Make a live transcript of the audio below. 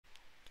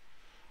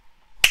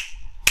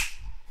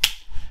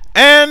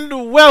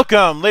And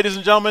welcome, ladies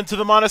and gentlemen, to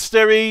the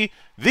monastery,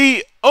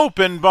 the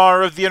open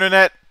bar of the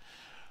internet,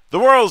 the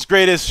world's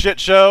greatest shit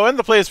show, and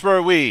the place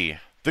where we,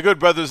 the good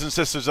brothers and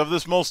sisters of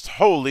this most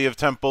holy of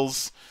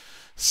temples,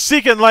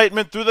 seek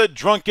enlightenment through the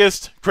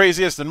drunkest,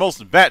 craziest, and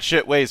most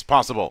batshit ways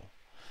possible.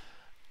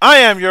 I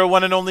am your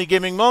one and only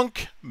gaming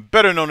monk,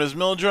 better known as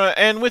Mildra,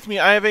 and with me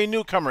I have a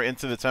newcomer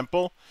into the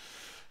temple,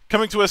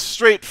 coming to us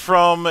straight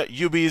from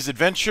Yubi's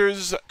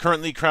Adventures,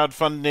 currently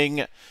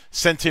crowdfunding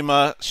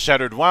Sentima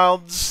Shattered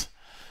Wilds,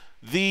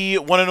 the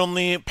one and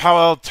only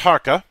Paweł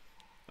Tarka.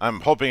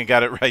 I'm hoping I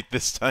got it right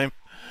this time.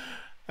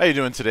 How you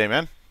doing today,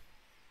 man?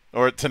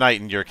 Or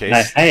tonight in your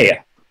case. Hey,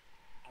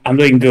 I'm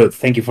doing good.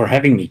 Thank you for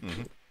having me.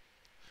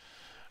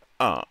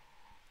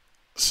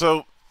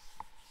 So,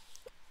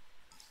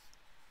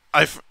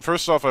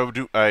 first off,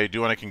 I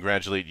do want to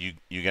congratulate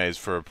you guys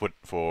for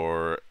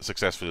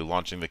successfully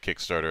launching the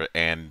Kickstarter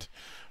and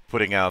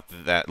putting out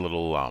that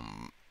little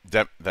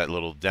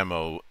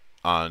demo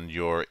on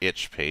your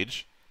itch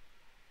page.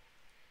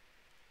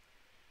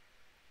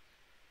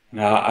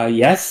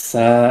 Yes,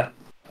 our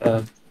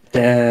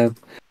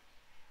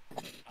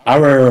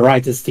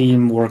writers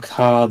team worked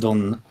hard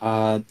on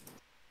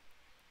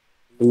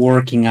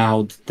working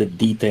out the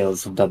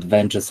details of the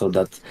adventure so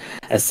that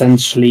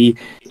essentially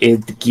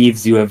it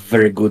gives you a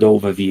very good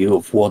overview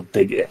of what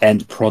the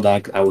end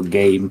product, our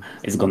game,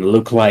 is going to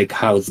look like,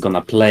 how it's going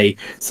to play.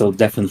 So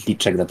definitely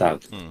check that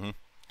out.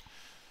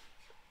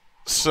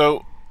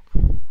 So,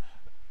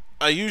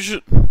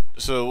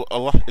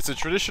 it's a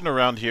tradition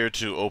around here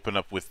to open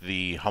up with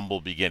the humble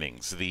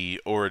beginnings,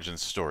 the origin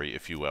story,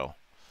 if you will.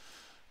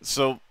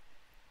 So,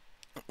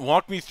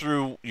 walk me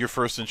through your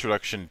first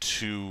introduction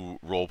to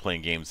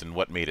role-playing games and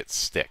what made it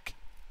stick.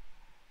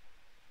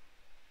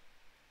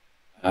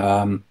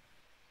 I've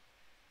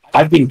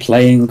been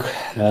playing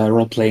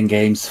role-playing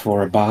games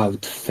for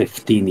about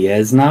 15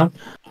 years now,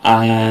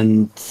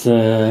 and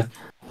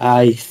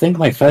I think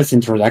my first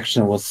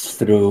introduction was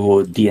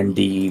through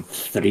D&D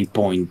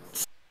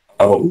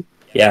 3.0.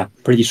 Yeah,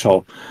 pretty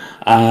sure.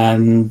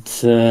 And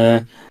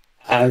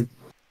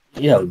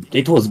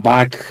it was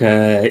back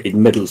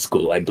in middle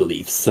school, I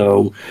believe.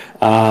 So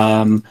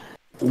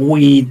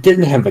we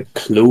didn't have a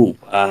clue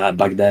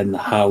back then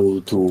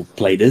how to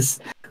play this,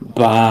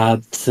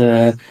 but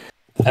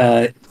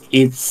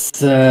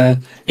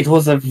it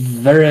was a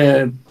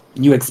very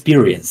new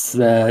experience.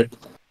 Like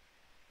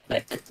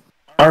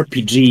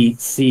RPG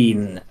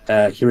scene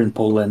here in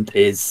Poland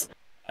is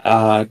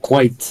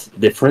quite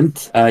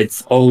different.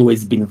 It's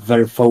always been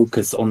very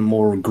focused on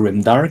more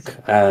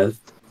grimdark,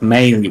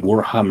 mainly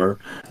Warhammer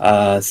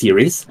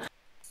series.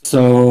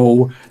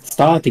 So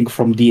starting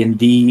from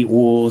D&D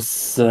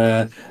was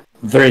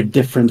very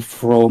different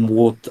from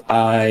what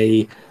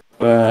I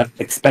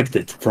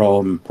expected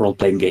from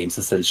role-playing games.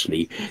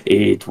 Essentially,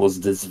 it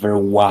was this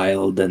very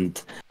wild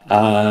and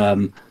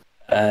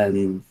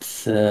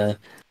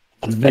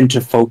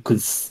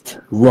adventure-focused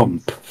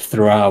romp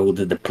throughout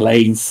the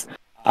plains,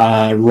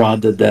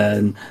 rather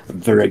than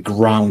very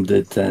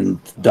grounded and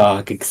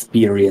dark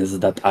experience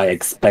that I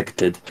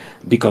expected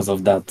because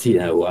of that,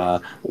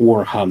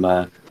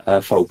 Warhammer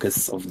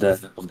focus of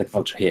the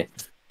culture here.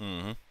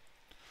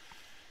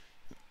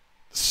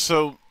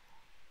 So,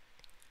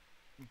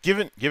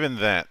 given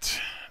that,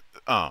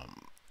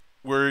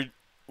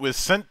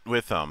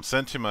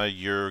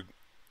 Sentima,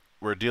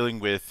 we're dealing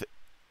with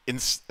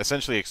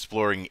essentially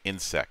exploring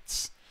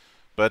insects,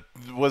 but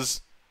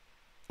was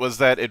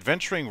that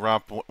adventuring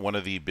romp one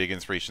of the big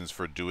inspirations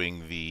for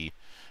doing the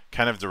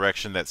kind of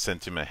direction that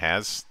Sentima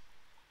has?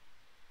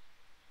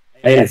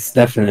 Yes,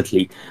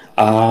 definitely.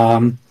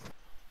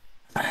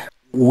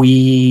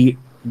 We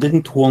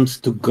didn't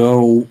want to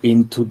go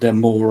into the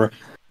more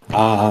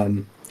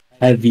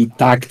heavy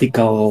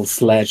tactical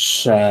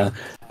slash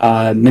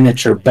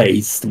miniature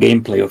based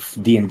gameplay of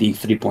D&D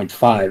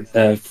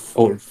 3.5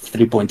 or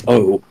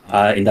 3.0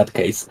 in that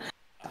case.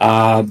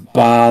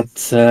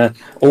 But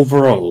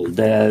overall,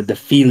 the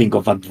feeling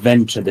of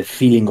adventure, the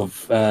feeling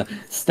of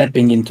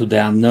stepping into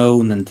the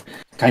unknown and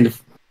kind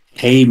of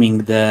taming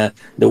the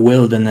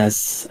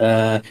wilderness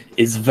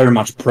is very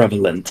much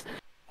prevalent.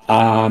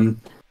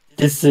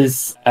 This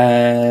is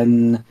a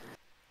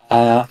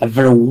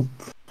very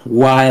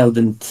wild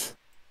and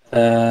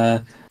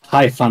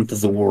high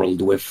fantasy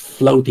world with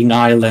floating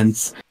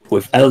islands,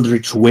 with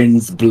eldritch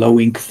winds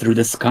blowing through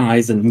the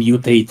skies and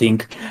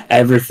mutating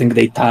everything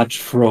they touch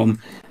from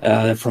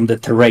the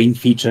terrain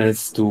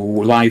features to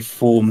life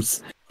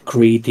forms,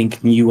 creating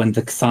new and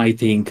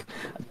exciting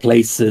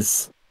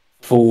places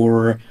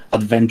for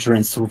adventure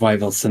and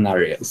survival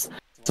scenarios.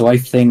 So I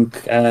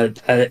think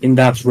in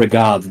that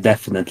regard,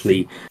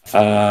 definitely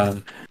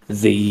the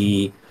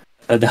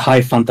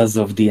high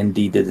fantasy of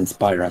D&D did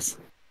inspire us.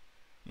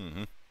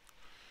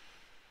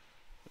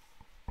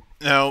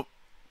 Now,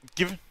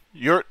 given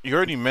you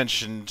already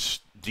mentioned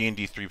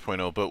D&D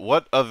 3.0, but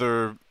what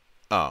other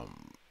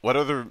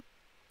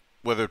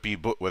whether it be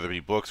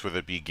books, whether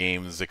it be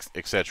games,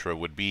 etc.,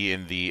 would be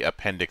in the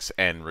Appendix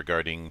N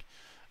regarding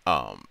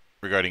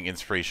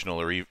inspirational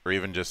or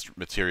even just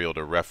material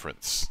to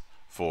reference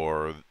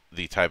for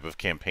the type of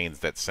campaigns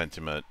that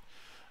Sentima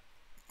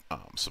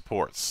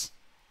supports?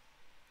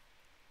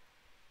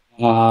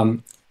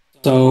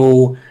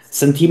 So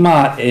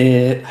Sentima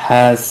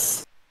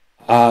has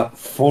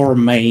four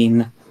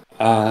main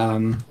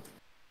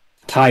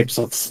types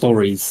of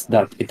stories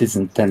that it is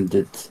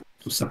intended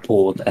to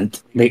support,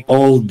 and they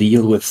all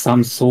deal with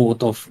some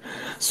sort of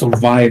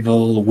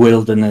survival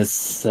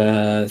wilderness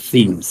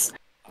themes.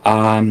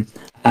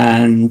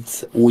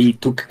 And we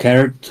took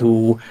care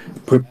to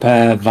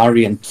prepare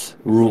variant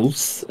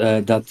rules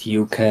that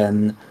you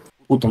can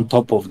put on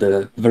top of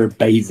the very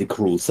basic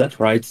rule set,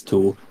 right?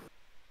 To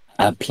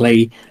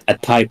play a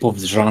type of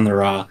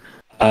genre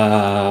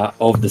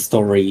of the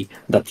story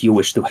that you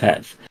wish to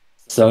have.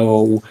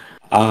 So,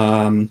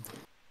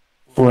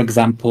 for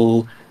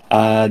example,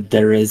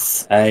 there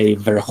is a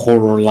very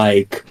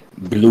horror-like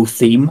blue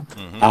theme,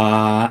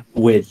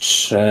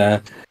 which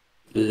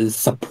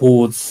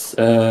supports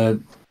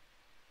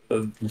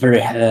very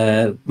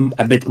a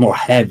bit more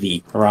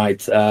heavy,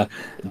 right?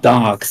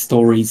 Dark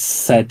stories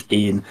set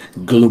in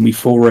gloomy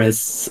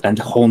forests and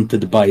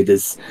haunted by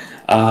this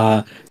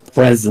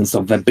presence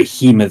of a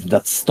behemoth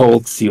that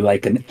stalks you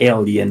like an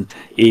alien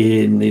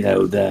in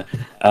the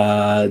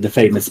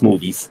famous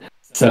movies.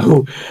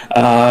 So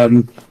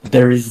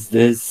there is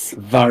this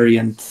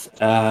variant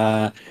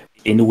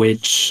in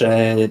which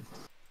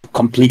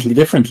completely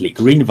differently,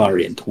 green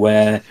variant,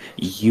 where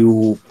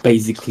you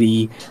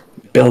basically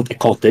build a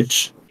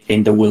cottage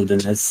in the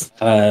wilderness,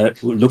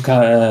 look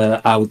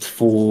out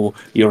for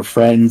your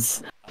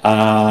friends,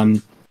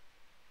 and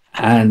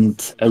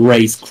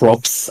raise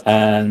crops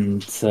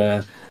and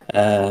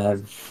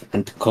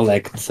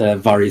collect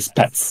various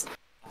pets,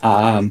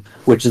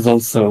 which is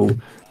also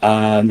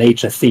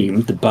nature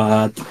themed,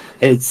 but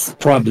it's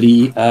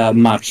probably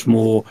much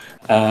more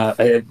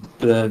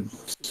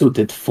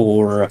suited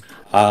for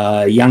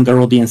younger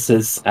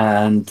audiences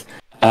and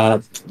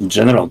in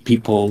general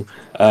people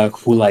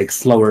who like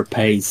slower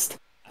paced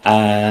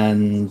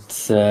and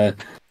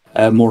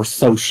more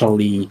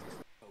socially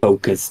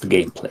focused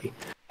gameplay.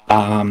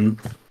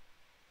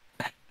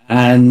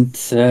 And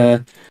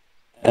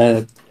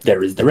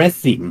there is the red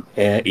theme,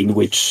 in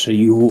which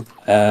you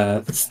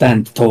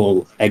stand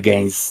tall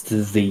against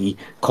the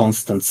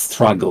constant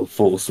struggle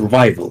for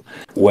survival,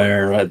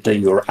 where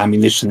your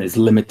ammunition is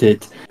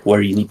limited,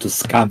 where you need to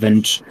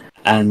scavenge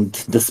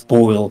and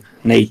despoil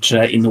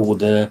nature in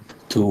order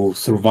to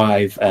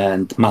survive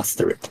and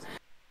master it.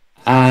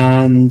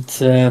 And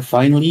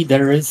finally,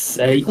 there is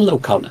a yellow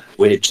color,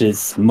 which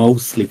is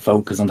mostly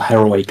focused on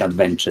heroic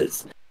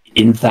adventures,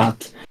 in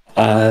that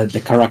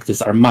the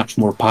characters are much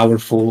more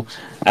powerful,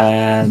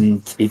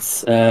 and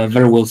it's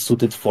very well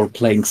suited for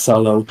playing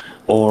solo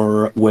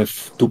or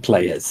with two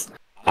players.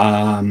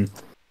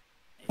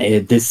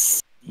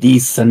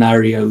 These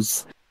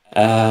scenarios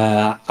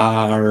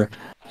are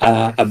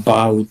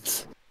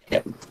about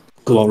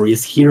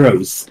glorious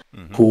heroes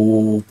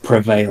who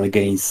prevail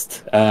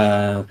against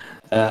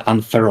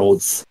unfair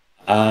odds,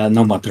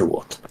 no matter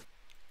what.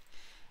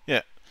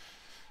 Yeah,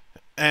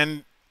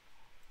 and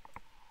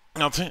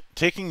now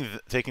taking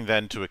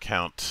that into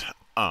account,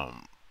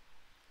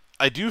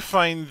 I do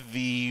find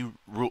the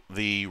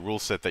rule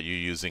set that you're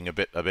using a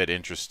bit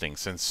interesting,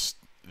 since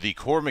the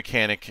core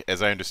mechanic,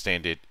 as I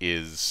understand it,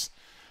 is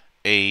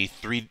a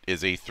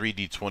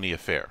 3d20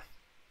 affair,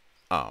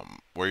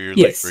 where you're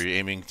where you're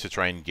aiming to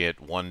try and get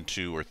 1,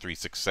 2, or 3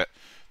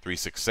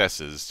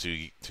 successes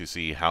to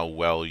see how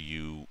well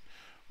you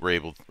were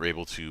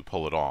able to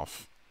pull it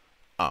off.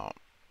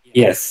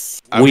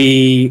 Yes,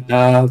 we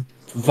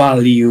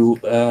value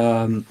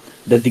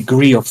the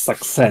degree of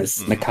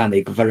success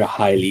mechanic very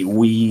highly.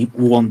 We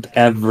want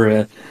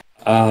every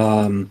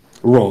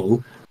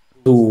role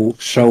to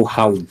show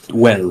how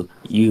well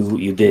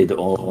you did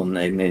on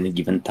any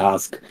given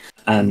task,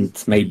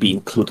 and maybe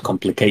include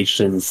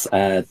complications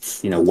at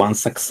one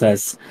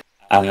success,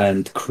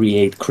 and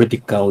create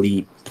critical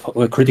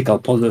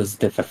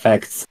positive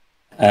effects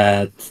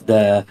at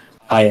the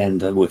high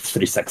end with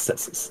 3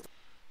 successes.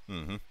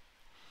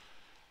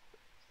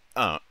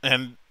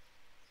 And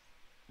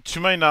to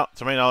my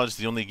knowledge,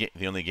 the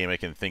only game I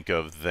can think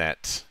of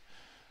that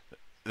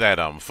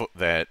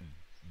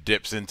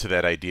dips into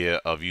that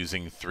idea of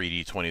using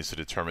 3d20s to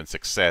determine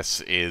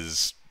success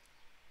is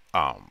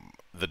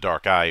the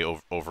Dark Eye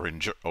over in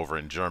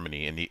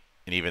Germany, and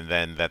even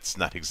then, that's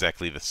not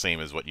exactly the same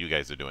as what you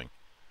guys are doing.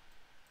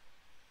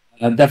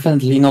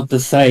 Definitely not the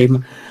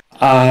same.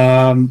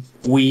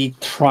 We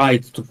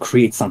tried to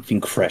create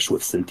something fresh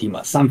with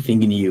Sentima, something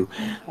new.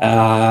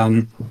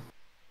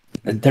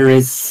 There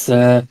is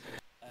a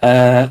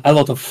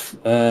lot of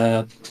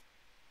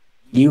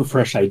new,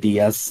 fresh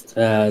ideas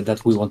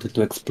that we wanted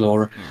to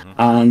explore,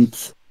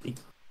 and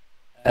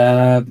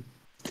to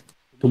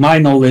my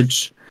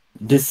knowledge,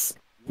 this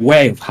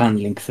way of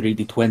handling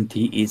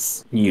 3d20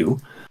 is new.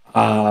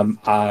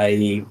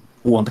 I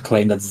won't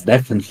claim that's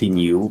definitely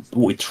new.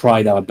 We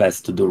tried our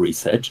best to do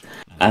research,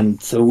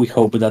 and so we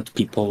hope that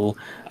people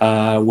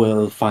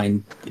will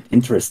find it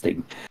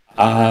interesting.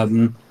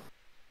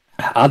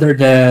 Other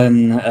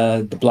than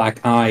the Black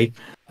Eye,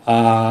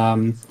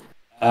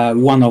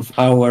 one of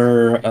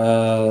our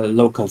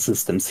local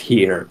systems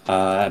here,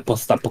 a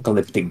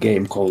post-apocalyptic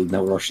game called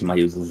Neuroshima,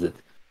 uses it,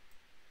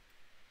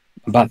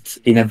 but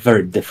in a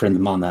very different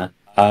manner.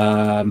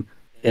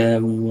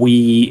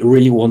 We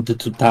really wanted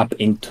to tap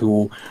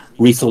into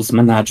resource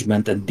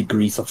management and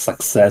degrees of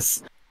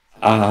success.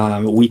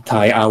 We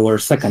tie our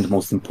second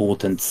most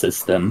important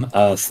system,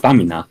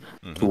 stamina,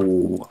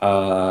 to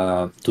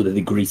the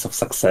degrees of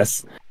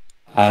success,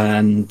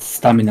 and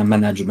stamina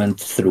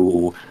management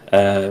through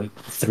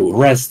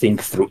resting,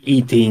 through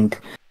eating,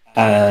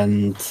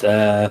 and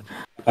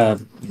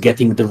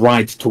getting the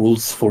right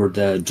tools for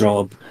the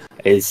job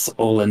is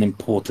all an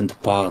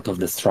important part of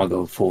the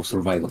struggle for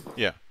survival.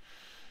 Yeah.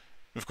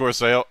 Of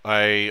course,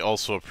 I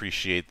also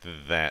appreciate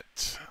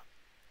that,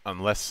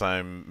 unless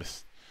that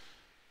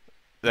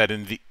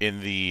in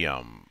the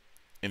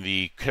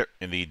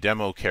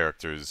demo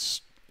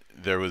characters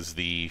there was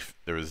the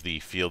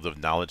field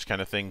of knowledge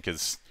kind of thing,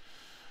 because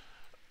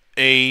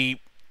a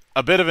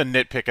bit of a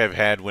nitpick I've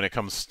had when it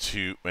comes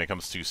to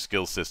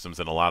skill systems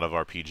in a lot of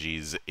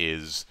RPGs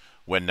is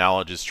when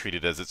knowledge is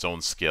treated as its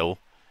own skill,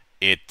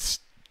 it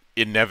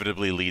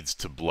inevitably leads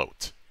to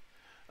bloat.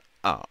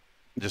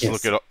 Just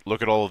Yes.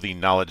 look at all of the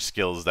knowledge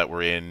skills that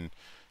were in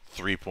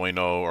 3.0,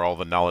 or all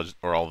the knowledge,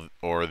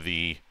 or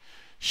the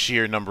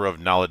sheer number of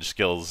knowledge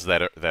skills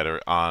that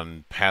are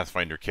on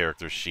Pathfinder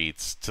character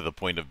sheets, to the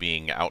point of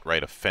being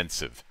outright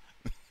offensive.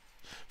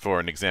 For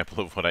an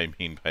example of what I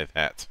mean by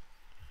that.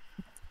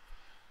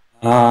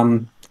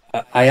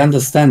 I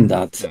understand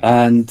that,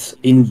 and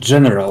in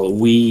general,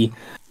 we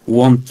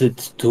wanted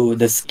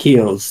the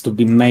skills to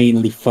be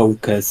mainly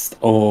focused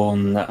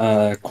on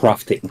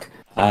crafting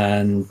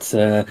and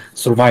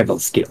survival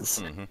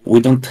skills. We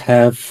don't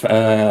have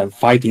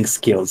fighting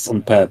skills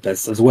on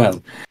purpose as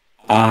well,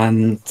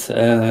 and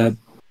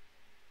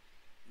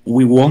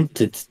we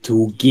wanted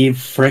to give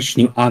fresh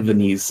new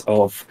avenues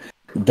of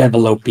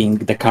developing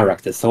the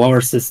character. So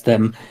our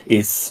system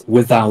is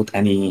without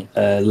any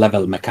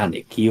level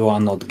mechanic. You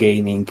are not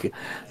gaining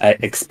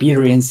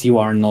experience, you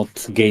are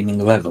not gaining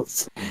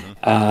levels.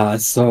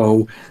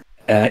 So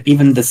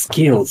even the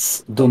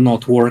skills do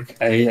not work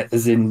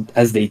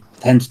as they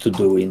tend to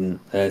do in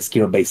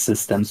skill-based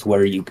systems,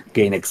 where you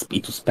gain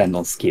XP to spend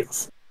on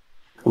skills.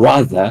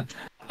 Rather,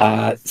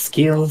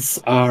 skills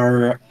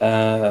are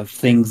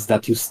things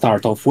that you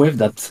start off with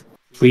that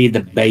create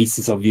the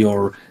basis of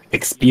your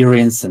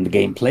experience and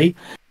gameplay,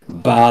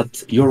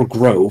 but your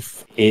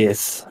growth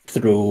is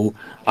through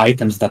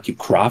items that you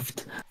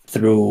craft,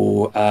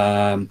 through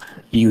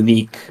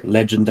unique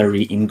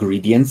legendary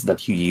ingredients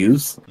that you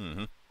use,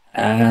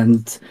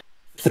 and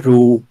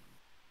through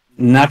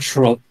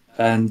natural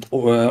and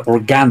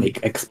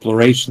organic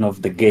exploration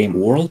of the game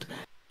world.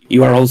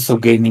 You are also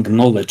gaining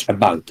knowledge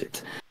about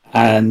it,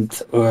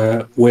 and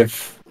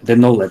with the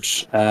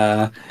knowledge,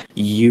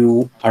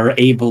 you are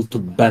able to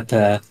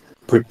better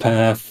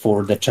prepare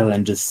for the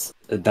challenges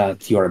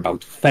that you're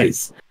about to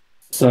face.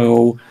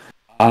 So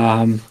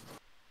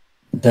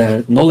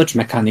the knowledge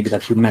mechanic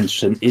that you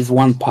mentioned is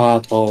one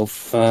part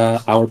of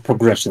our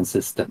progression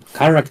system.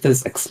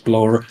 Characters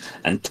explore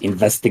and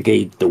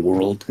investigate the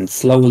world and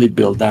slowly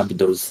build up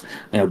those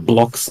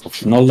blocks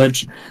of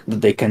knowledge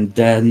that they can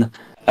then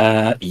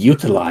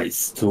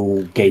utilize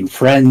to gain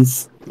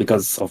friends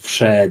because of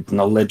shared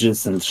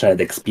knowledges and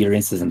shared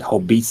experiences and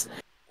hobbies,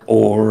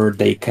 or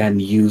they can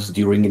use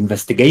during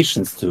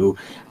investigations to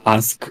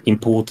ask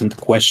important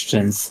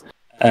questions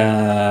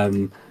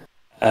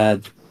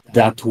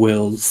that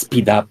will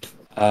speed up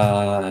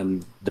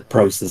the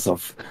process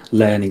of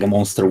learning a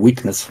monster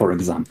weakness, for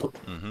example.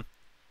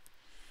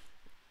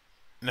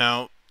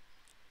 Now,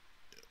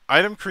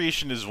 item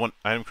creation is one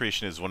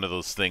of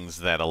those things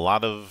that a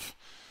lot of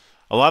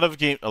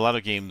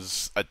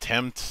games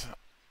attempt,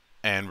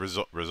 and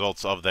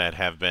results of that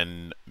have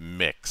been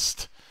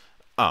mixed.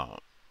 And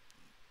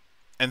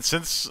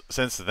since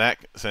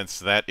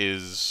that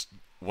is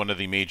one of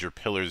the major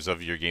pillars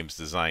of your game's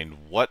design,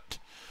 what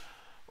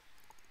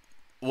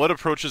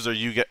approaches are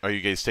you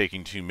guys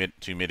taking to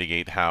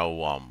mitigate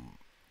how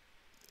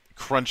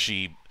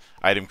crunchy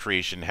item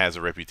creation has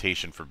a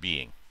reputation for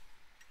being?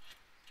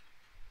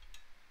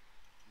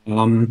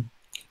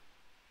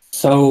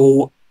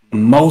 So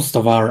most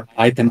of our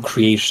item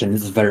creation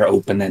is very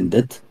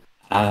open-ended,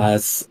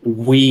 as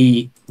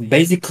we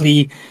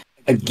basically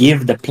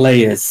give the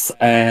players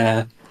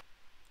a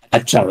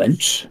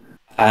challenge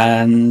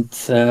and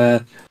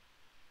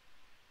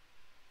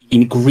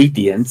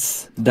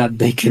ingredients that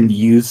they can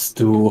use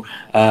to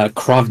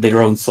craft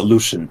their own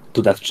solution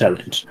to that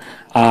challenge.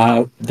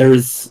 There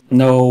is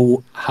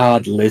no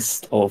hard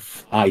list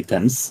of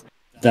items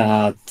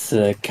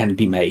that can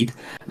be made,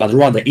 but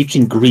rather each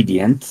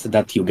ingredient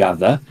that you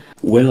gather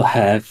will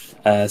have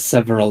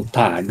several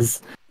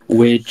tags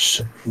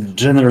which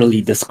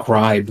generally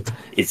describe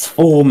its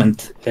form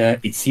and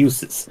its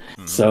uses.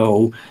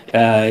 So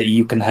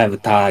you can have a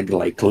tag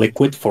like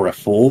liquid for a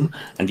form,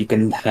 and you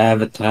can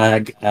have a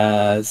tag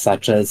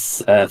such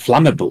as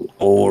flammable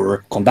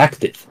or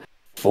conductive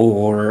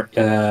for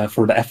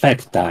the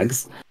effect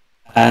tags,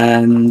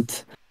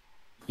 and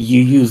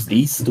you use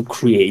these to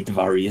create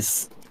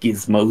various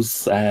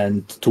gizmos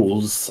and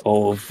tools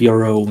of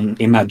your own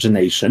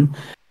imagination.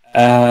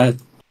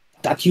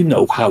 That you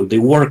know how they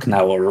work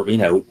now, or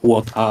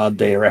what are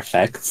their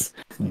effects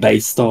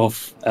based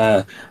off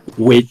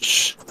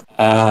which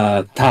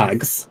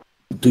tags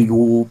do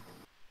you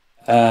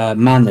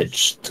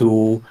manage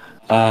to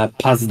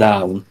pass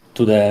down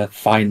to the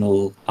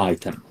final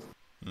item.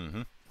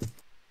 Mm-hmm.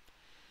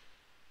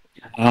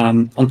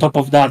 On top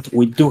of that,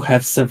 we do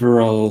have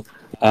several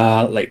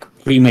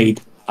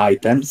pre-made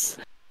items.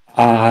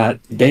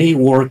 They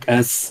work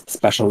as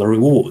special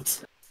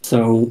rewards.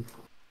 So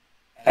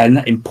an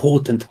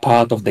important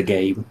part of the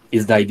game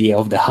is the idea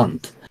of the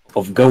hunt,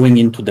 of going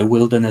into the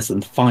wilderness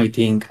and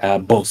fighting a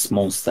boss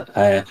monster,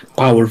 a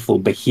powerful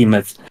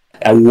behemoth,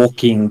 a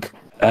walking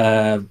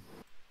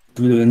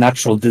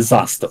natural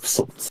disaster of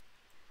sorts.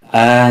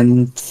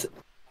 And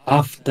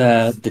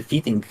after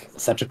defeating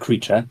such a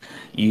creature,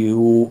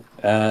 you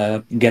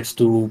get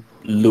to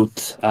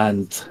loot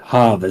and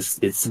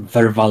harvest its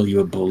very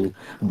valuable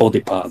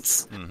body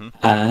parts. Mm-hmm.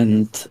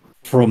 And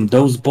from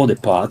those body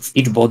parts,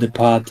 each body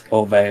part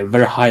of a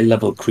very high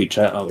level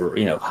creature, or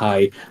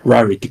high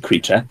rarity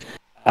creature,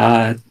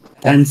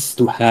 tends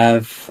to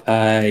have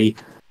a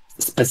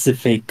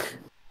specific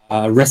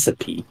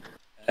recipe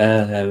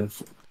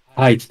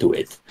tied to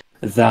it,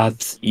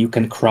 that you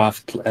can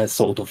craft a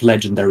sort of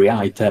legendary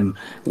item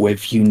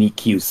with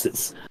unique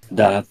uses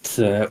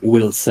that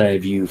will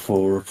serve you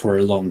for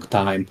a long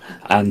time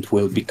and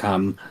will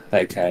become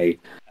like a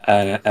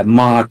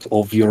mark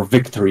of your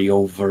victory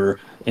over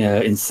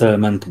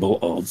insurmountable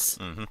odds.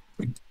 Mm-hmm.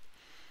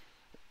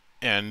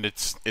 And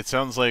it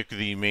sounds like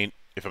the main,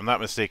 if I'm not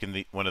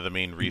mistaken, one of the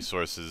main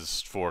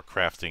resources for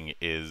crafting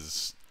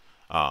is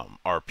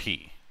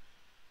RP.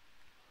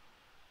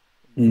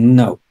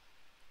 No.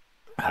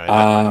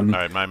 All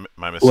right,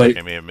 my mistake.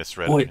 I may have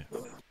misread it.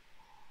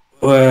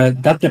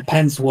 That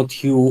depends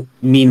what you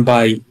mean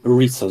by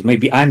resource.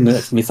 Maybe I'm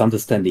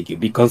misunderstanding you,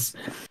 because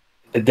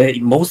the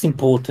most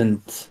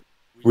important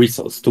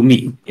resource to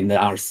me in the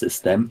art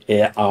system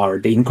are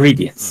the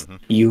ingredients.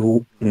 Mm-hmm.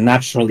 You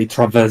naturally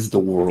traverse the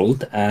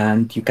world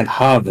and you can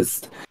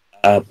harvest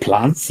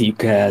plants, you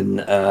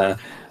can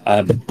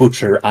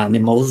butcher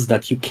animals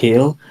that you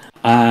kill,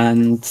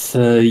 and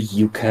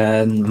you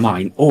can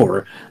mine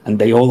ore, and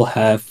they all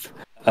have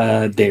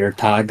their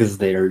tags,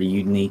 their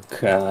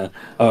unique the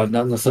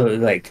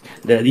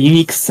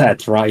unique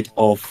set, right,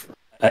 of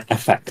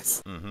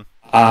effects. Mm-hmm.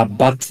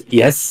 But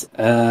yes,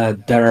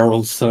 there are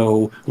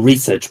also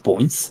research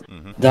points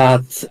Mm-hmm.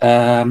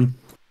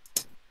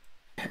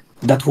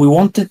 that we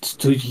wanted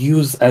to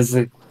use as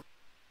a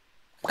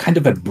kind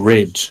of a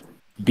bridge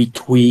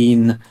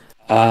between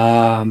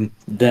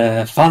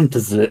the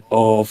fantasy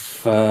of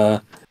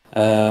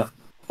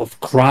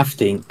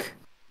crafting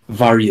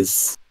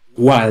various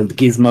wild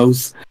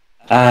gizmos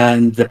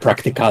and the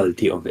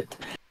practicality of it.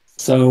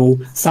 So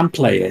some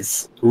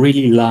players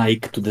really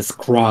like to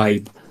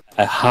describe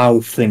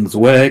how things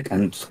work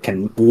and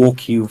can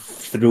walk you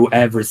through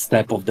every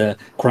step of the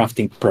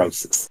crafting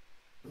process.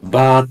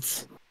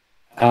 But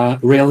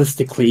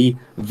realistically,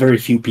 very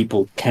few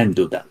people can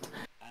do that.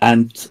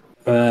 And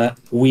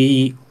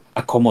we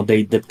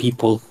accommodate the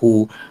people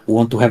who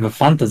want to have a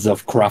fantasy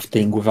of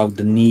crafting without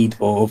the need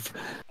of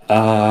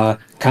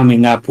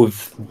coming up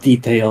with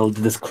detailed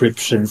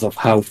descriptions of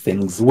how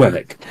things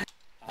work.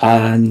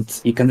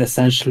 And you can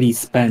essentially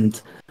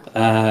spend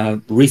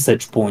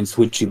research points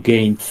which you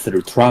gain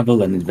through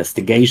travel and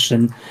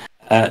investigation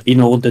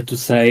in order to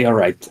say, all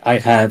right, I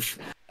have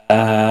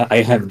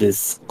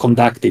this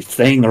conductive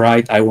thing,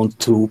 right? I want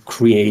to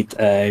create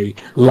a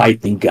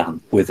lightning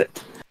gun with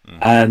it.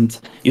 And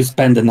you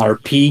spend an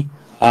RP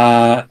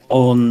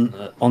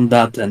on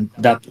that, and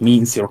that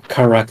means your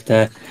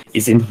character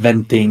is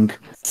inventing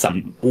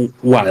some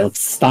wild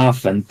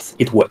stuff, and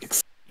it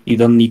works. You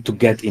don't need to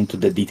get into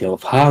the detail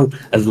of how,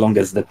 as long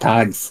as the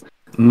tags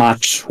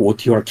match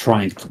what you are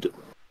trying to do.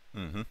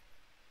 Mm-hmm.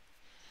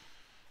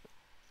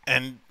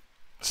 And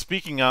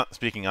speaking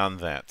on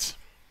that,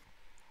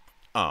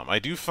 I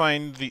do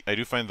find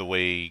the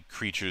way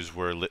creatures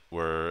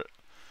were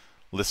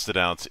listed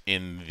out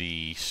in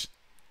the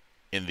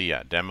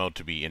demo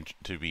to be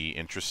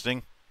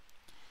interesting.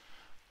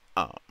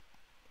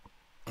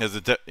 As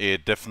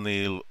it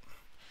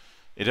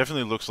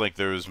definitely looks like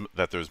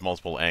there's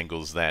multiple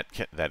angles that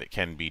it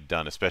can be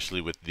done,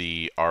 especially with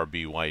the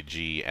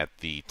RBYG at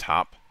the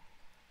top.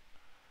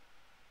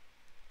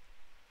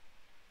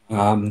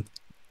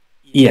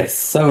 Yes,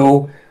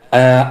 so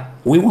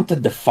we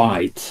wanted the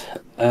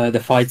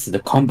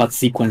combat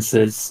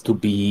sequences to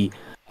be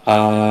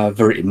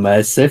very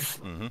immersive,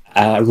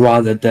 Mm-hmm.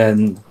 rather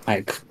than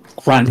like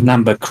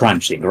number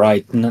crunching,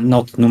 right?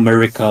 Not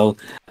numerical,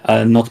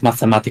 not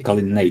mathematical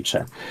in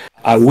nature.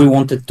 We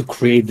wanted to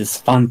create this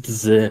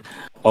fantasy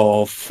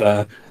of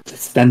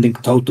standing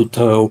toe to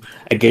toe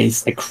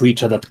against a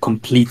creature that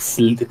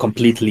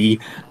completely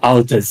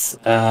alters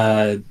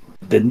the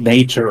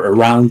nature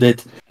around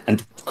it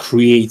and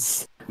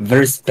creates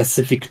very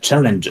specific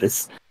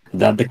challenges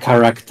that the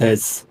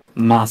characters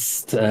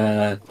must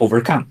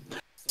overcome.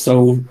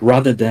 So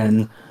rather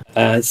than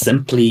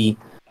simply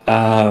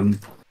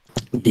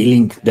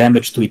dealing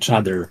damage to each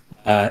other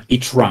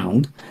each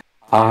round,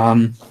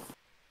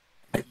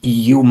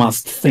 you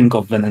must think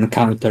of an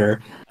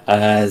encounter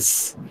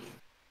as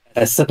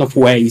a set of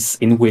ways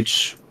in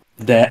which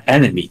the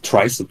enemy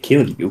tries to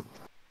kill you,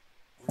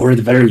 or at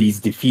the very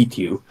least defeat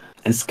you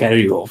and scare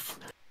you off.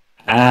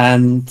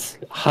 And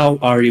how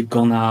are you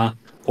gonna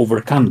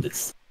overcome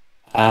this?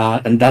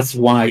 And that's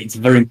why it's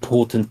very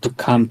important to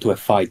come to a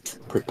fight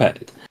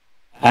prepared.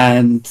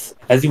 And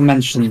as you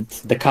mentioned,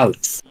 the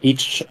colors.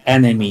 Each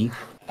enemy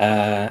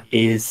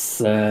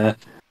is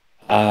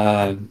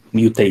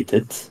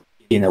mutated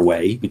in a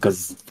way,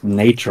 because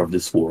nature of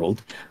this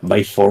world,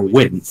 by 4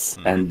 winds,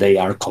 and they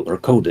are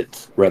color-coded: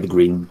 red,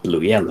 green,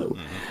 blue, yellow.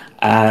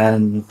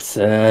 And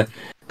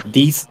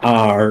these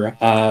are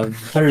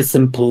very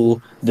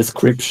simple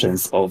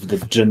descriptions of the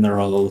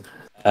general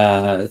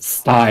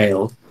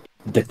style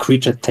the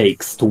creature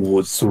takes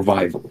towards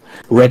survival.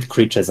 Red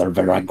creatures are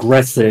very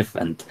aggressive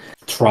and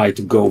try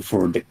to go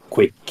for the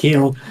quick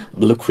kill.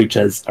 Blue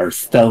creatures are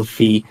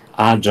stealthy,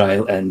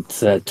 agile, and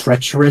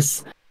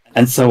treacherous,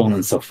 and so on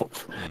and so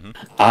forth.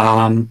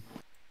 But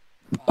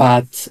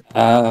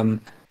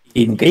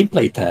in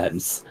gameplay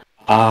terms,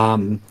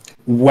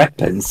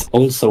 weapons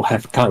also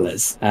have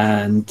colors,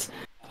 and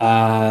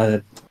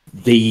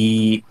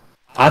the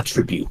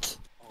attribute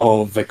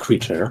of a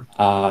creature,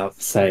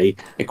 say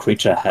a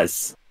creature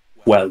has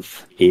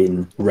 12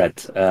 in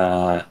red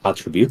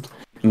attribute,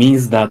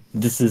 means that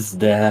this is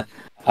the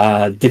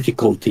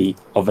difficulty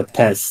of a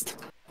test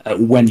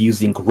when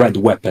using red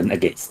weapon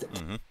against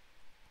it.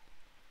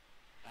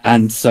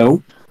 And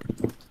so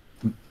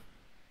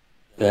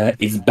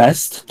it's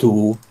best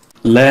to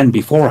learn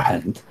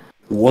beforehand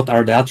what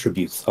are the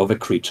attributes of a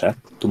creature,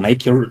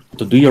 to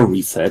do your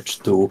research,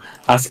 to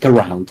ask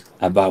around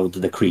about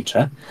the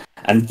creature,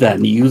 and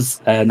then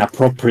use an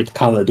appropriate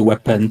colored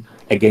weapon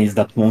against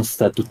that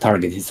monster to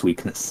target his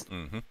weakness.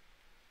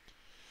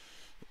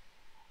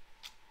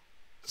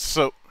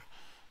 So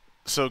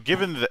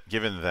given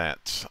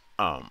that,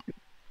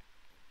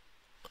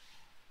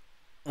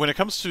 when it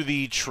comes to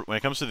the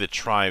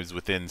tribes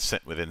within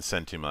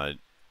Sentima,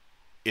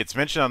 it's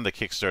mentioned on the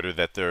Kickstarter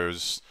that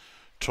there's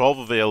 12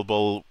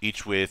 available,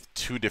 each with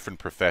 2 different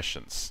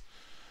professions.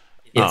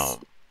 Yes.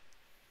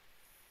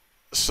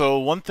 So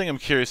one thing I'm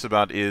curious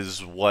about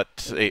is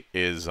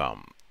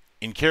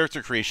in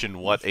character creation,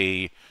 what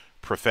a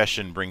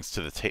profession brings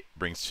to the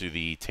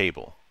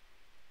table.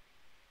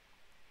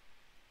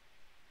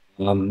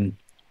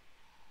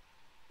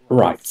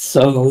 Right.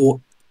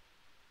 So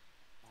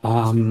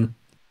the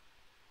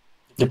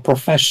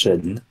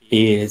profession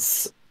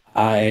is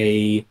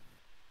a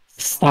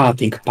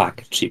starting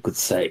package, you could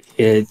say.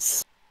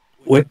 It's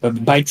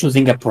by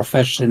choosing a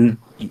profession,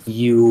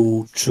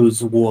 you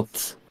choose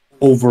what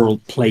overall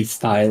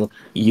playstyle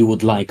you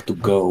would like to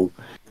go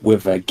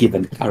with a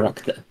given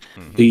character.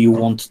 Do you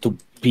want to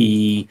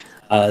be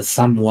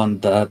someone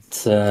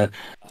that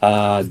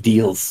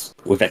deals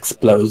with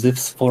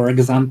explosives, for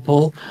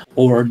example,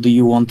 or do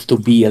you want to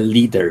be a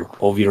leader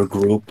of your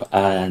group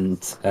and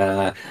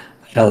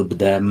help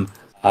them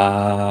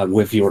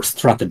with your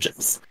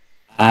stratagems?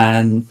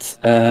 And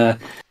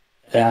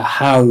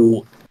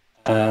how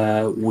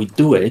we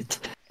do it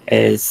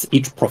is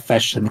each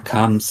profession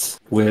comes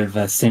with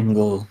a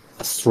single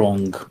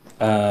strong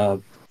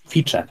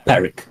feature,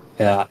 peric,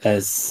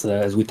 as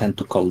we tend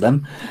to call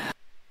them,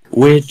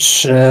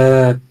 which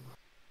is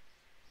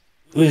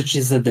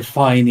a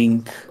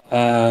defining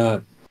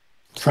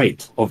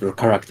trait of your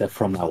character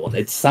from now on.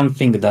 It's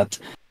something that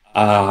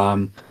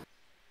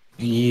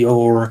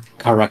your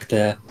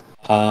character,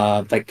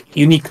 like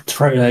unique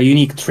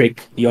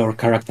trick your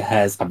character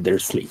has up their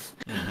sleeve.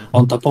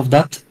 On top of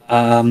that,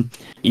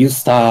 you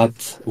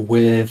start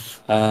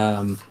with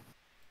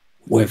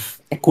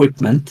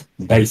equipment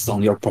based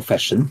on your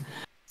profession.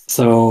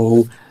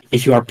 So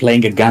if you are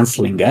playing a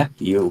gunslinger,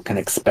 you can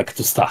expect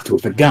to start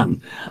with a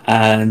gun,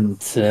 and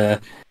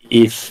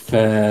if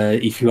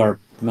you are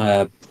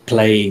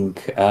playing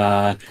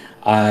a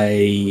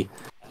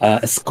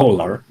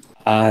scholar,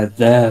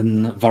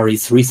 then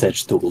various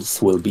research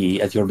tools will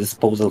be at your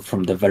disposal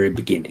from the very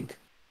beginning.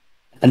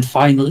 And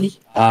finally,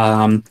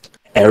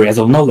 areas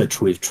of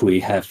knowledge which we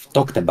have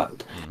talked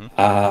about.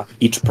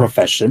 Each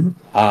profession,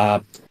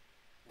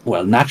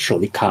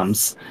 naturally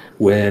comes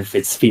with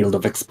its field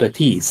of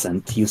expertise,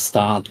 and you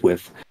start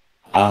with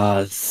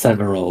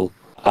several,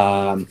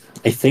 I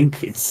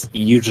think it's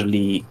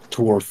usually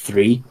 2 or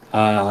 3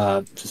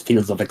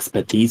 fields of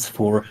expertise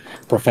for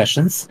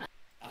professions.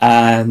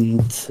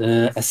 And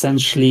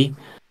essentially,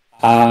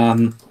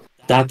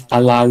 that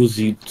allows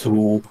you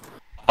to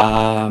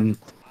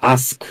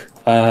ask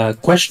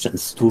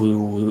questions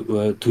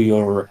to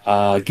your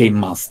game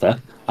master,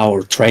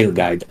 our trail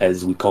guide,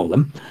 as we call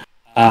them,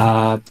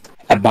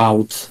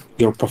 about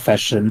your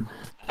profession,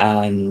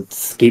 and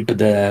skip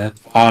the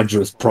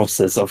arduous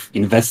process of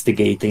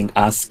investigating,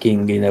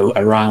 asking,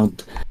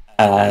 around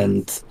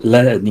and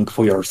learning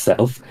for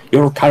yourself,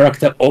 your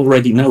character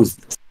already knows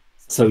this.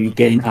 So you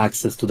gain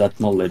access to that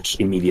knowledge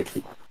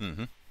immediately.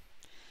 Mm-hmm.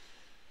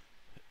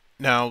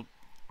 Now,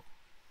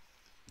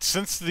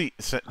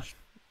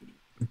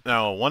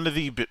 now one of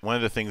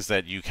the things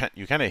that you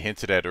kind of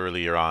hinted at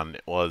earlier on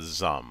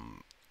was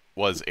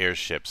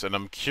airships, and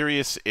I'm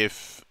curious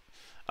if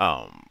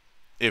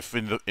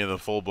in the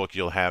full book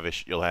you'll have a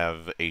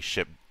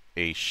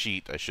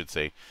sheet, I should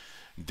say,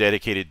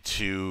 dedicated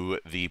to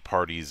the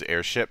party's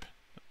airship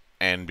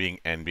and being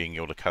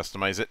able to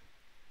customize it.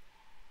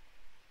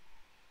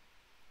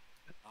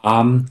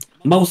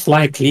 Most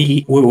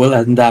likely we will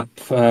end up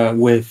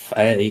with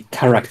a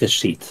character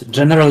sheet.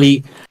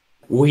 Generally,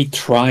 we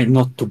try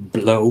not to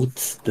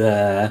bloat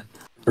the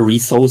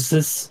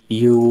resources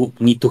you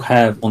need to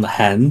have on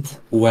hand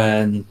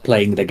when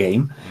playing the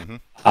game.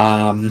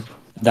 Mm-hmm.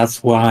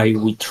 That's why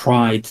we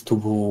tried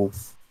to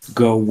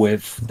go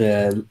with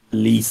the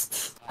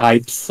least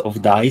types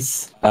of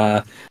dice.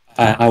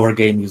 Our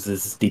game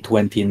uses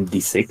D20 and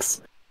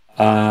D6,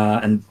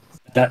 and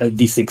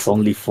D6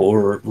 only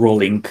for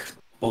rolling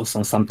also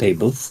on some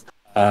tables.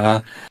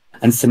 And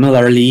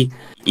similarly,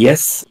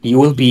 yes, you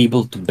will be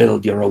able to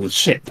build your own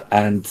ship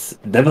and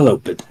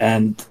develop it.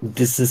 And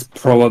this is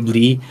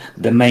probably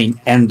the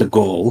main end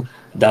goal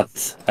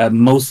that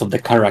most of the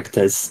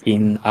characters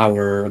in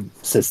our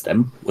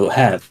system will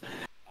have.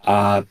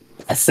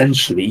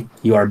 Essentially,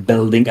 you are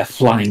building a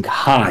flying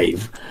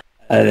hive,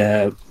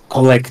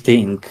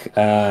 collecting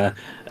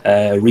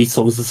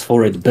resources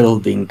for it,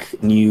 building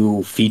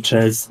new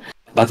features,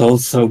 but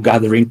also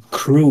gathering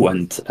crew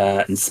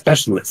and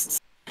specialists.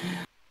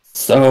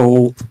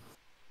 So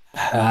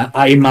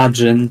I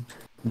imagine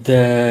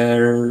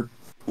there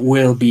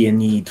will be a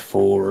need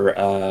for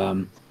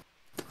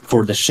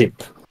the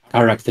ship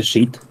character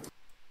sheet,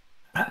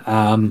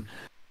 and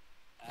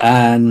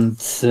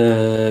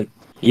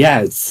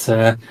yeah, it's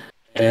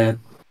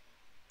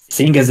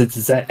seeing as it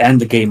is an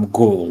end game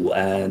goal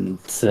and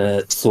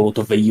sort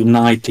of a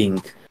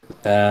uniting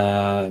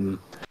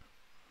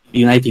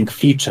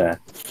feature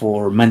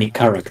for many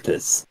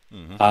characters.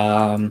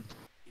 Mm-hmm.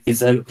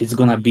 It's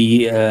gonna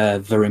be a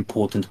very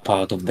important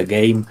part of the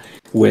game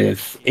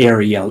with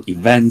aerial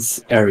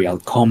events, aerial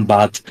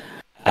combat,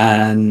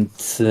 and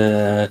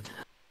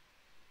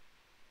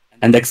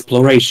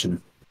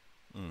exploration.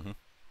 Mm-hmm.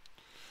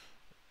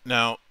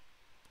 Now,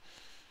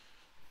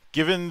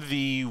 given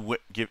the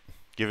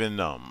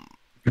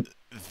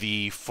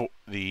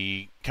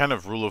kind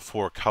of rule of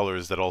 4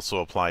 colors that also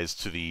applies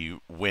to the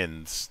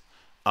winds,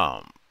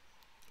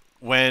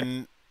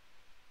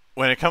 when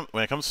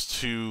it comes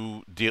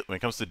to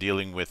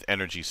dealing with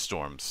energy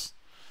storms,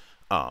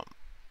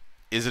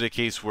 is it a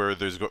case where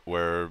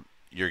where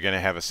you're going to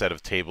have a set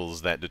of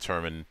tables that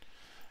determine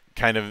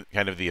kind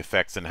of the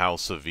effects and how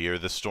severe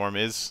the storm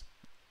is?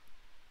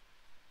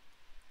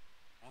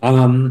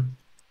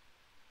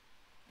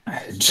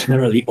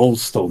 Generally, all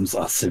storms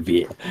are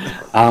severe.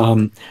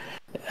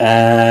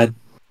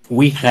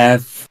 We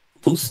have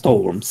 2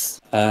 storms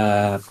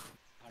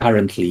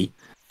currently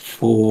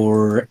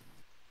for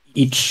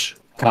each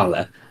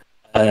color,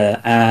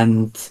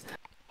 and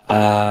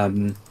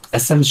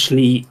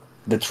essentially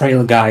the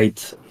trail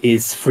guide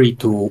is free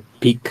to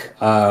pick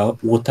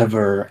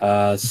whatever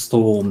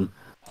storm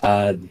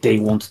they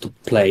want to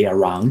play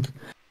around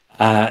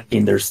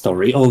in their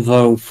story.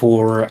 Although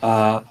for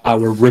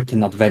our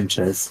written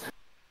adventures,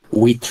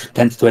 we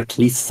tend to at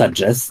least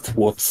suggest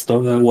what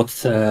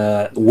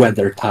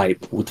weather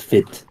type would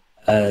fit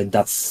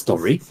that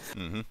story.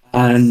 Mm-hmm.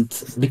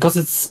 And because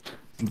it's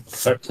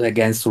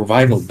again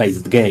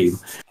survival-based game,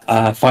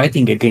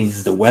 fighting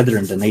against the weather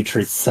and the nature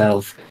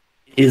itself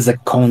is a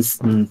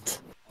constant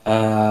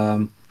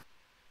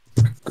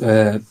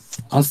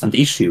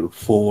issue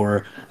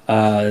for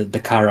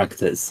the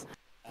characters,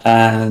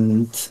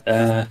 and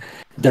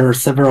there are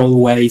several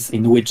ways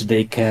in which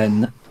they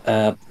can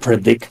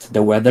predict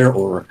the weather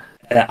or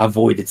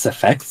avoid its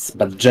effects.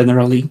 But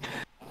generally,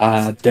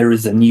 there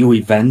is a new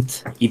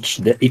event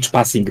each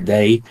passing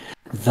day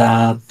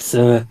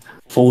that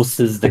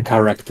forces the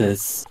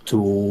characters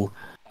to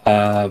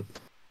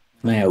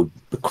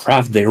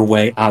craft their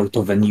way out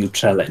of a new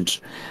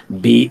challenge.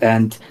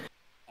 Depending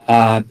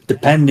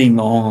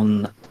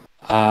on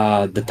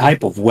the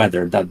type of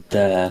weather that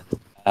the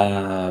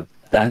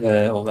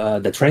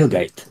trail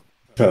guide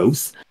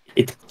shows,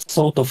 it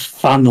sort of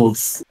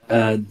funnels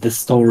the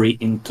story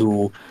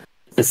into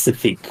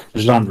specific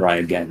genre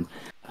again.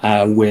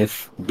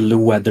 With blue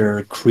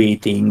weather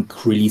creating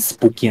really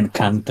spooky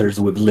encounters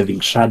with living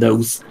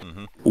shadows,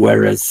 Mm-hmm.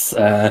 whereas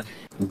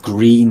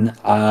green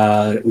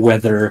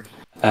weather,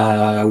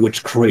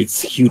 which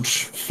creates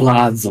huge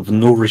floods of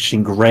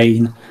nourishing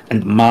rain,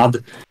 and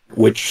mud,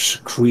 which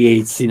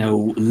creates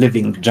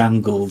living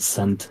jungles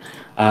and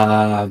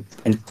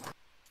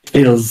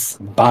fills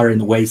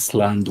barren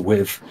wasteland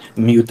with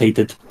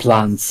mutated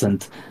plants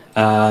and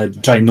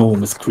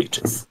ginormous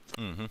creatures.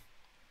 Mm-hmm.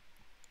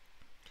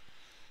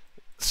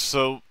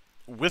 So,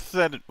 with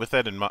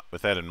that in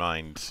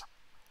mind,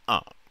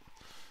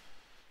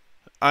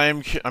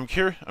 I'm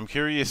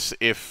curious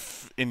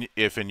if in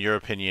your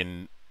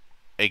opinion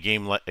a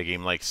game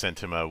like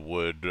Sentima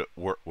would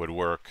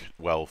work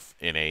well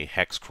in a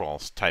hex crawl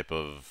type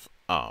of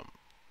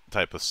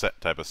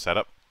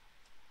setup.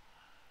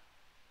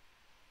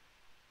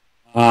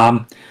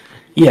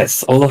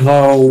 Yes,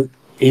 although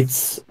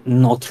it's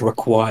not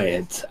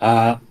required.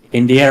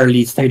 In the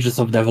early stages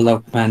of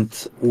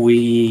development,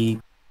 we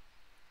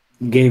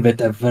gave it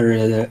a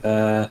very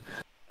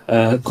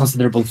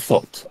considerable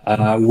thought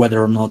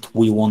whether or not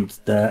we want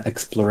the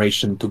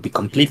exploration to be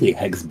completely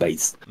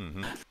hex-based.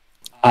 Mm-hmm.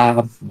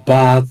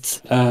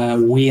 But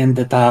we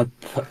ended up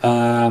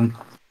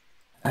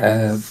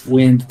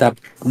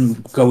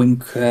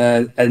going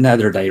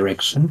another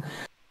direction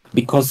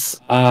because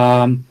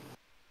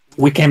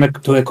we came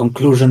to a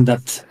conclusion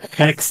that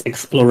hex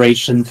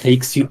exploration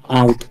takes you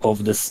out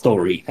of the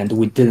story, and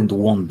we didn't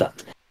want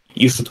that.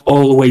 You should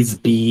always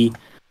be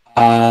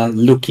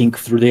looking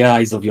through the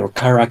eyes of your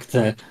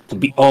character, to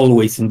be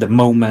always in the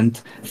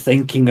moment,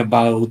 thinking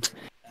about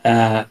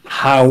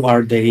how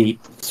are they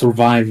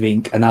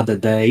surviving another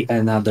day,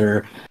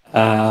 another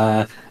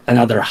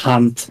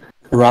hunt,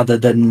 rather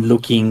than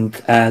looking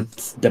at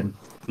the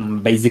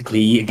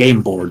basically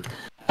game board,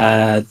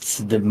 at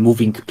the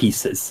moving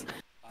pieces.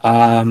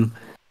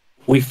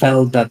 We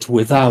felt that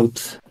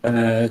without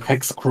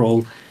hex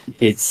scroll,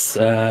 it's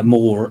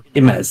more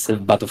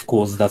immersive, but of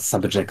course that's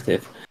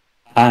subjective.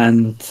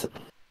 And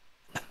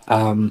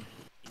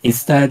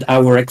instead,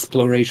 our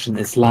exploration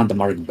is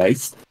landmark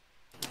based,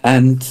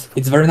 and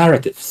it's very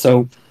narrative.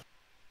 So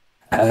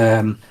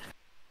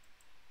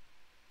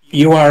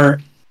you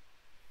are,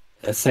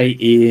 say,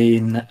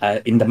 in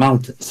the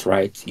mountains,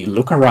 right? You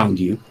look around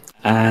you,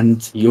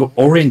 and you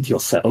orient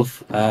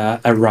yourself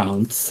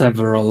around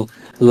several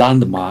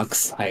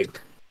landmarks,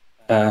 like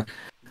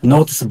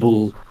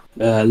noticeable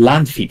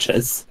land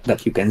features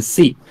that you can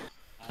see.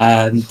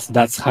 And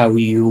that's how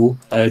you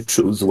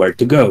choose where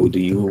to go. Do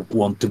you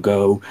want to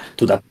go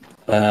to that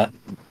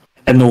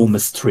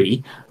enormous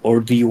tree, or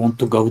do you want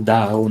to go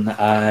down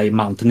a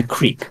mountain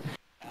creek?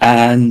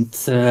 And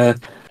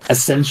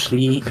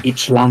essentially,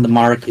 each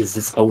landmark is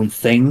its own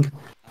thing,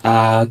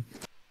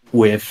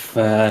 with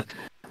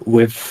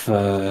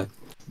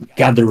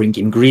gathering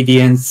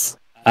ingredients,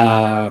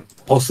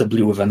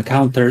 possibly with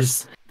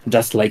encounters,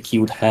 just like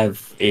you would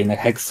have in a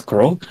hex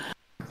scroll.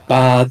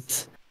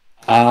 But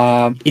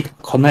it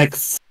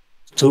connects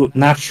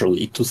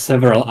naturally to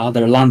several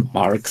other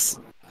landmarks,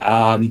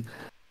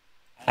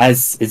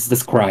 as it's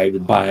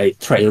described by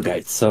trail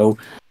guides. So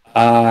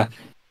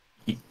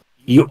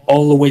you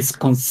always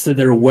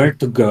consider where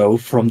to go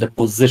from the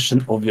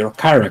position of your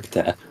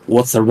character,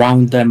 what's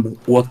around them,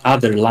 what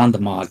other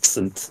landmarks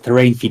and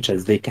terrain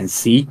features they can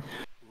see,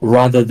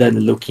 rather than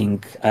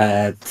looking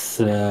at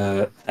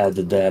the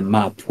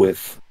map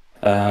with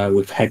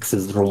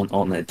hexes drawn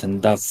on it.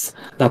 And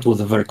that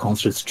was a very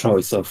conscious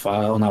choice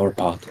on our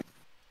part.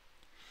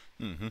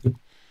 Mm-hmm.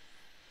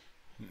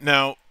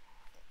 Now,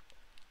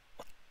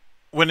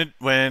 when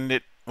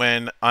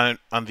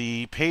on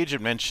the page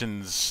it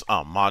mentions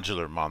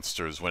modular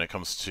monsters when it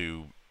comes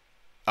to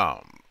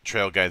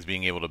trail guides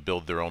being able to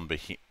build their own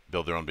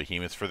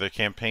behemoths for their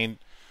campaign.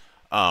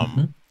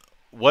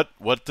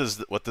 What does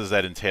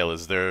that entail?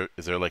 Is there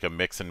like a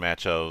mix and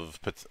match of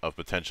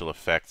potential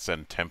effects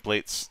and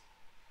templates?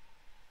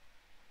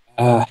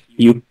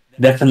 You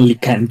definitely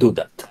can do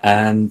that,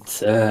 and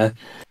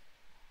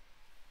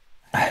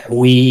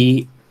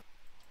we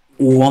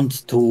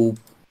want to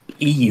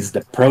ease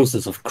the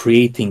process of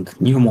creating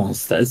new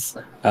monsters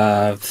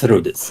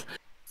through this.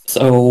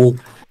 So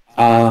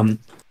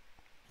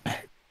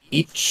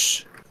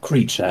each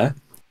creature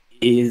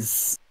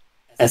is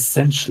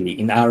essentially,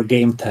 in our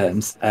game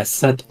terms, a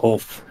set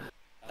of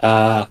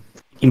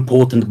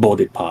important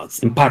body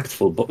parts,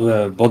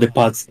 impactful body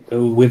parts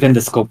within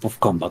the scope of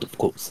combat, of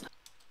course.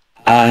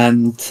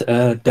 And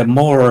the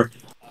more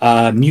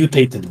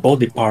mutated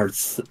body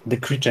parts the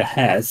creature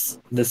has,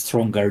 the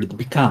stronger it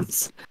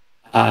becomes,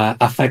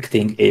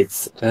 affecting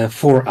its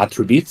 4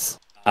 attributes.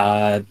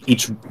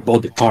 Each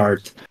body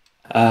part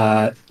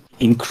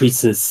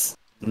increases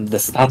the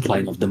stat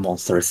line of the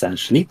monster,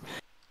 essentially,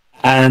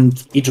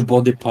 and each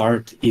body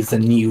part is a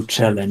new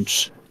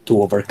challenge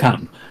to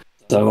overcome.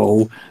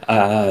 So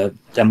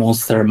the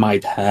monster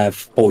might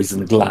have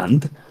poison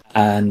gland,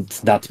 and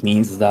that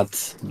means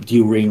that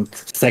during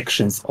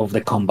sections of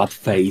the combat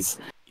phase,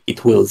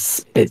 it will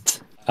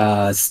spit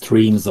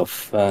streams of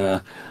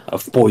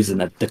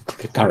poison at the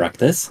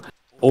characters,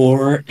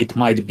 or it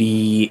might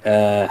be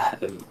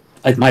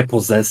it might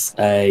possess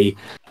a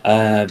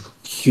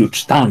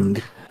huge tongue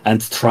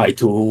and try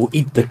to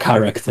eat the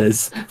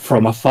characters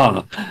from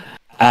afar.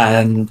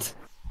 And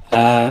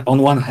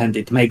on one hand,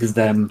 it makes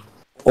them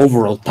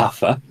overall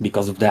tougher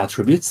because of the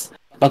attributes,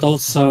 but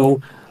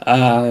also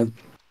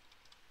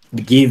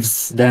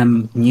gives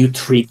them new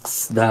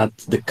tricks that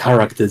the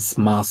characters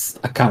must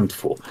account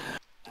for.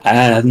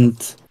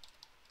 And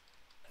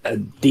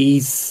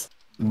these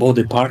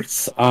body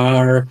parts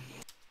are,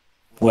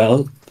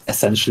 well,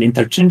 essentially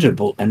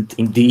interchangeable, and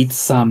indeed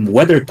some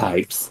weather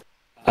types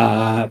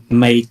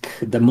make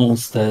the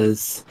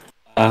monsters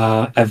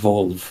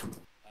evolve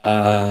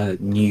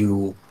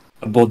new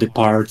body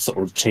parts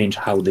or change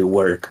how they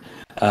work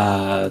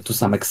to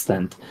some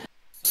extent.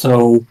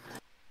 So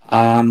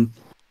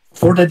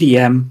for the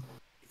DM,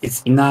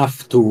 it's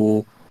enough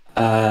to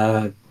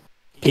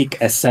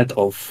pick a set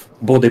of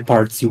body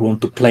parts you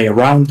want to play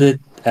around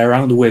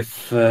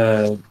with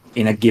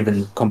in a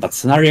given combat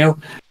scenario,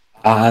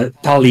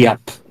 tally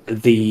up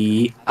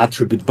the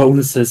attribute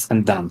bonuses,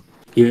 and done.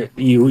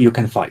 You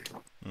can fight.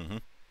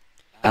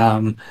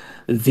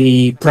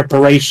 The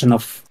preparation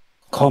of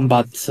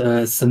combat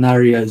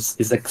scenarios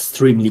is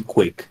extremely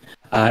quick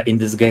in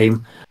this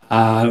game.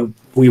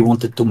 We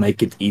wanted to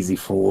make it easy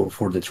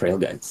for the trail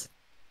guides.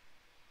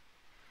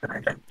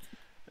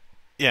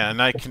 Yeah,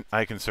 and I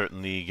can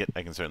certainly get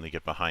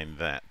behind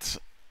that.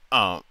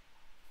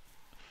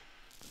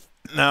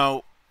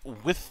 Now,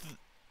 with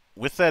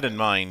that in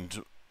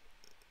mind,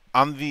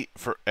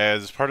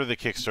 as part of the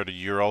Kickstarter,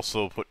 you're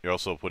also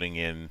putting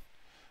in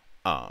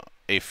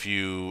a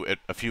few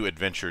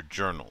adventure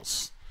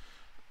journals.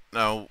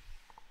 Now,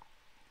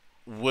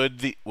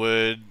 would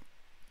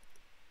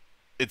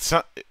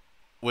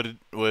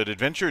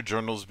adventure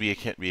journals be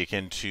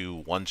akin to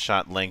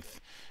one-shot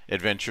length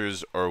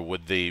adventures, or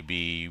would they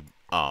be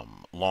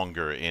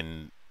longer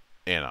in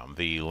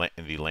the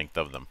length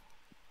of them?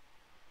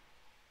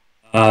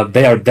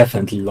 They are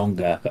definitely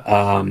longer.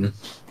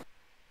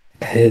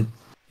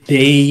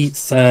 They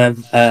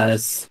serve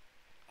as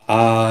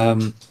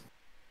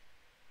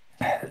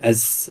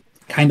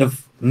kind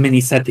of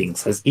mini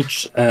settings, as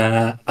each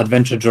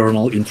adventure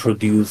journal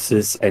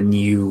introduces a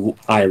new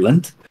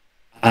island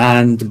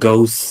and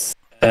goes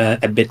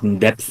a bit in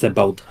depth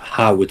about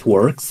how it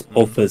works,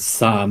 offers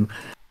some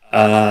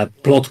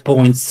plot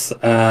points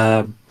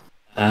and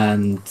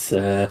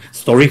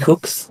story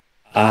hooks,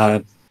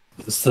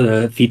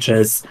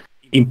 features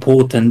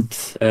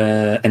important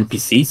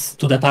NPCs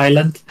to that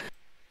island,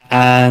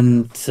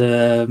 and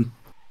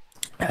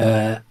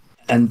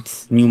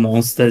new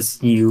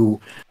monsters,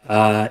 new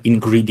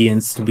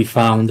ingredients to be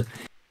found.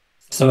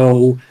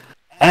 So,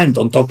 and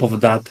on top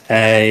of that,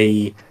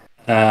 a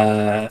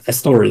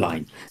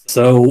storyline.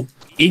 So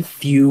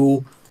if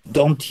you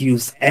don't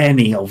use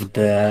any of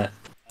the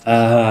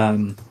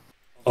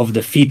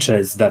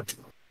features that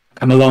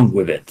come along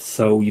with it,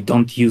 so you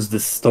don't use the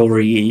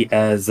story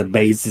as a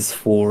basis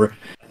for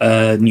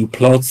new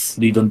plots,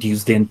 you don't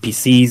use the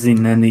NPCs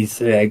in any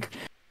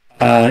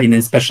in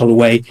a special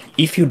way.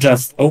 If you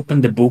just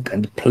open the book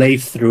and play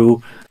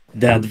through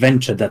the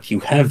adventure that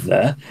you have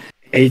there,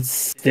 it's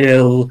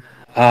still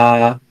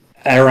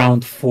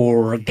around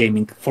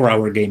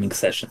 4-hour gaming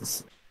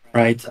sessions,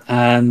 right?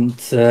 And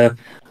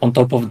on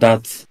top of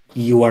that,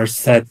 you are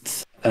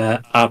set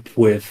up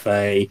with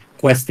a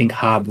questing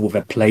hub, with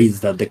a place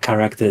that the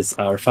characters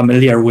are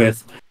familiar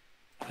with,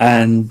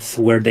 and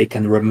where they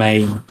can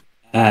remain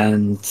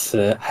and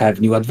have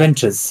new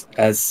adventures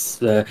as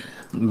the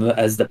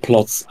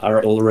plots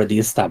are already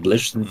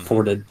established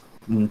for the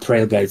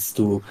trail guides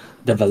to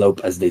develop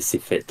as they see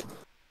fit.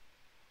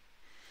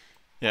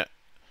 Yeah.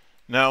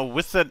 Now,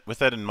 with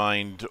that in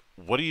mind,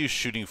 what are you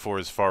shooting for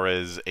as far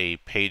as a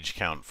page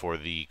count for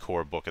the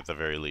core book at the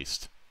very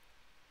least?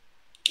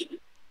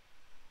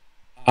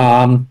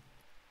 I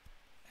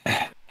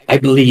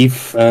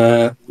believe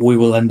we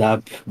will end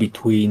up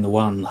between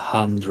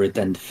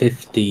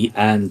 150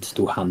 and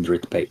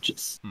 200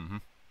 pages. Mm-hmm.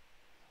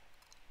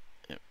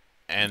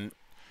 And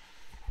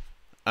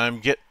I'm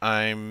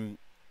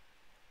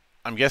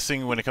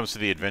guessing when it comes to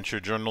the adventure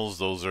journals,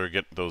 those are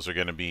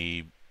going to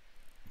be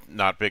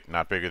not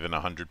bigger than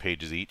 100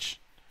 pages each.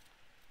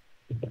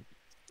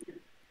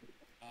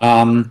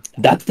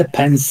 That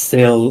depends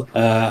still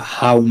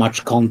how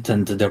much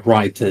content the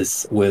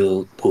writers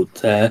will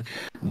put,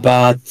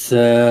 but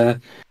I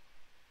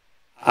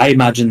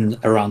imagine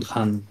around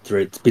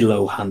 100,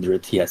 below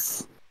 100,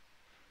 yes.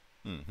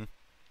 Mm-hmm.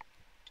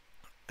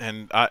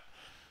 And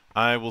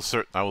I will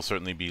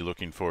certainly be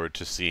looking forward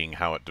to seeing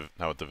how it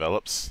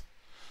develops.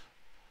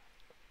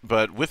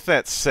 But with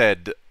that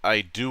said, I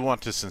do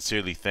want to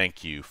sincerely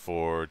thank you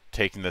for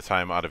taking the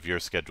time out of your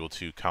schedule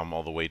to come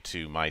all the way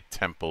to my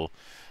temple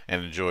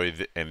and enjoy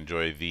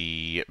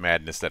the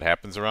madness that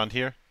happens around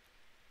here.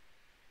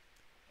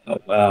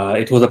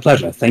 It was a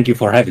pleasure. Thank you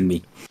for having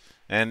me.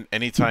 And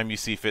anytime you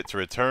see fit to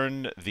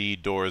return, the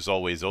door is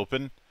always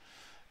open.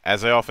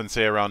 As I often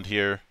say around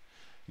here,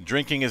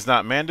 drinking is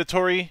not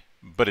mandatory,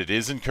 but it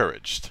is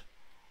encouraged.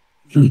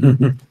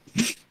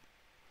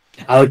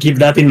 I'll keep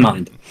that in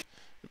mind.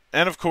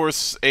 And of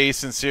course, a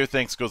sincere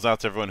thanks goes out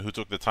to everyone who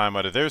took the time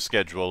out of their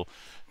schedule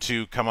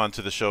to come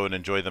onto the show and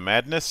enjoy the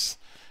madness.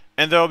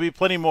 And there will be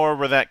plenty more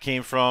where that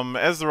came from,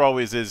 as there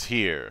always is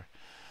here,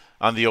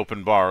 on the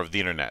open bar of the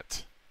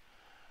internet.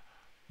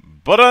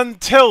 But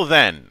until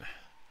then,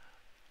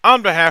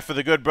 on behalf of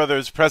the good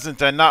brothers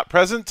present and not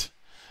present,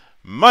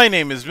 my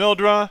name is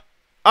Mildra,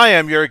 I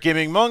am your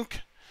gaming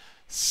monk.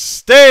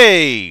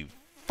 Stay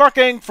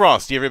fucking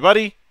frosty,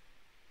 everybody!